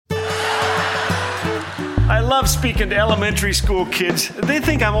I love speaking to elementary school kids. They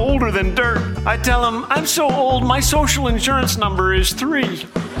think I'm older than dirt. I tell them, I'm so old, my social insurance number is 3.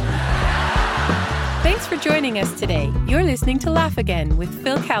 Thanks for joining us today. You're listening to Laugh Again with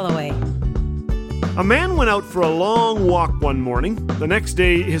Phil Callaway. A man went out for a long walk one morning. The next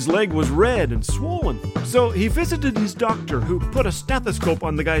day, his leg was red and swollen. So he visited his doctor, who put a stethoscope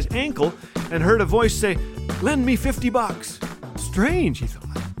on the guy's ankle and heard a voice say, "Lend me $50. Strange, he thought.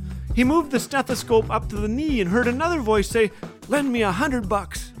 He moved the stethoscope up to the knee and heard another voice say, "Lend me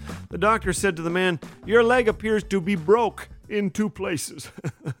 $100. The doctor said to the man, "Your leg appears to be broke in 2 places."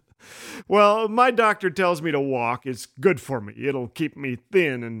 Well, my doctor tells me to walk. It's good for me. It'll keep me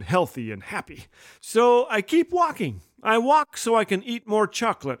thin and healthy and happy. So I keep walking. I walk so I can eat more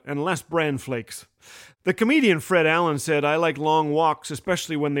chocolate and less bran flakes. The comedian Fred Allen said, I like long walks,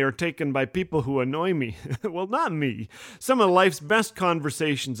 especially when they are taken by people who annoy me. Well, not me. Some of life's best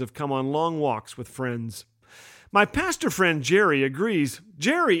conversations have come on long walks with friends. My pastor friend Jerry agrees.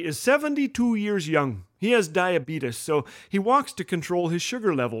 Jerry is 72 years young. He has diabetes, so he walks to control his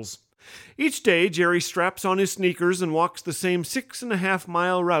sugar levels. Each day, Jerry straps on his sneakers and walks the same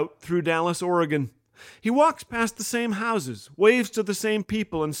 6.5-mile route through Dallas, Oregon. He walks past the same houses, waves to the same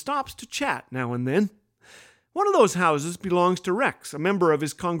people, and stops to chat now and then. One of those houses belongs to Rex, a member of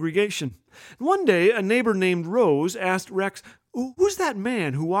his congregation. One day, a neighbor named Rose asked Rex, "Who's that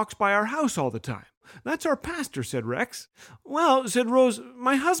man who walks by our house all the time?" "That's our pastor," said Rex. "Well," said Rose,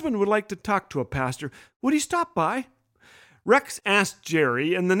 "my husband would like to talk to a pastor. Would he stop by?" Rex asked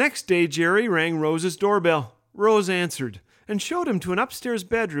Jerry, and the next day Jerry rang Rose's doorbell. Rose answered and showed him to an upstairs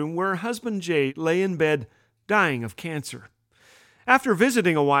bedroom where her husband Jay lay in bed, dying of cancer. After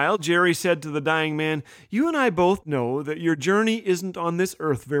visiting a while, Jerry said to the dying man, "You and I both know that your journey isn't on this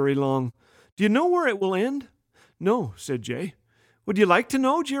earth very long. Do you know where it will end?" "No," said Jay. "Would you like to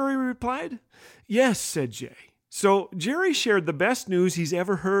know?" Jerry replied. "Yes," said Jay. So Jerry shared the best news he's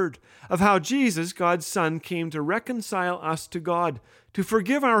ever heard of how Jesus, God's Son, came to reconcile us to God, to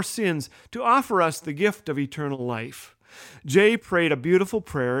forgive our sins, to offer us the gift of eternal life. Jay prayed a beautiful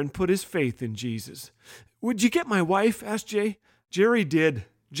prayer and put his faith in Jesus. "Would you get my wife?" asked Jay. Jerry did.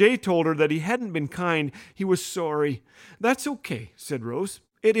 Jay told her that he hadn't been kind. He was sorry. "That's okay," said Rose.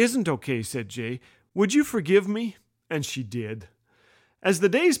 "It isn't okay," said Jay. "Would you forgive me?" And she did. As the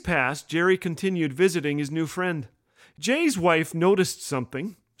days passed, Jerry continued visiting his new friend. Jay's wife noticed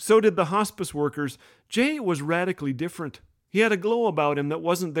something. So did the hospice workers. Jay was radically different. He had a glow about him that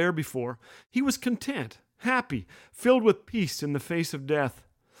wasn't there before. He was content, happy, filled with peace in the face of death.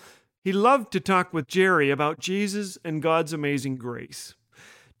 He loved to talk with Jerry about Jesus and God's amazing grace.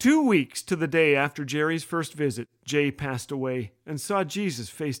 2 weeks to the day after Jerry's first visit, Jay passed away and saw Jesus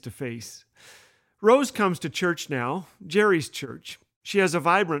face to face. Rose comes to church now, Jerry's church. She has a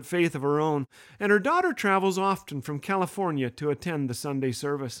vibrant faith of her own, and her daughter travels often from California to attend the Sunday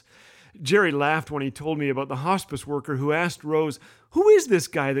service. Jerry laughed when he told me about the hospice worker who asked Rose, "Who is this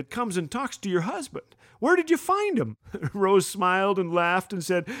guy that comes and talks to your husband? Where did you find him?" Rose smiled and laughed and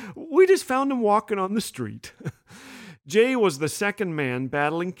said, "We just found him walking on the street." Jay was the second man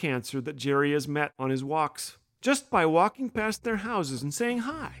battling cancer that Jerry has met on his walks. Just by walking past their houses and saying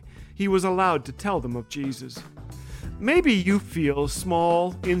hi, he was allowed to tell them of Jesus. Maybe you feel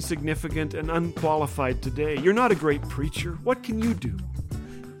small, insignificant, and unqualified today. You're not a great preacher. What can you do?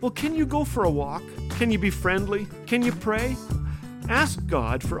 Well, can you go for a walk? Can you be friendly? Can you pray? Ask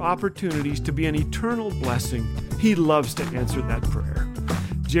God for opportunities to be an eternal blessing. He loves to answer that prayer.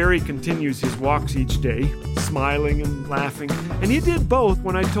 Jerry continues his walks each day, smiling and laughing, and he did both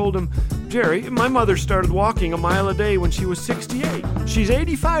when I told him, "Jerry, my mother started walking a mile a day when she was 68. She's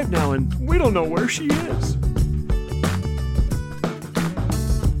 85 now, and we don't know where she is."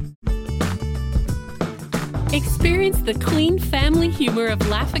 Experience the clean family humor of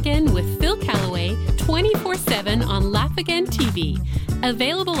Laugh Again with Phil Callaway 24/7 on Laugh Again TV.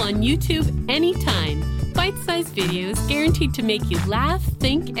 Available on YouTube anytime. Bite-sized videos guaranteed to make you laugh,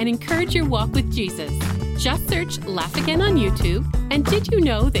 think, and encourage your walk with Jesus. Just search Laugh Again on YouTube. And did you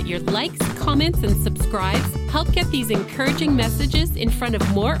know that your likes, comments, and subscribes help get these encouraging messages in front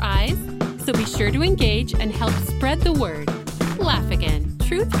of more eyes? So be sure to engage and help spread the word. Laugh Again.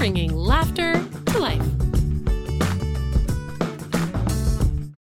 Truth bringing laughter to life.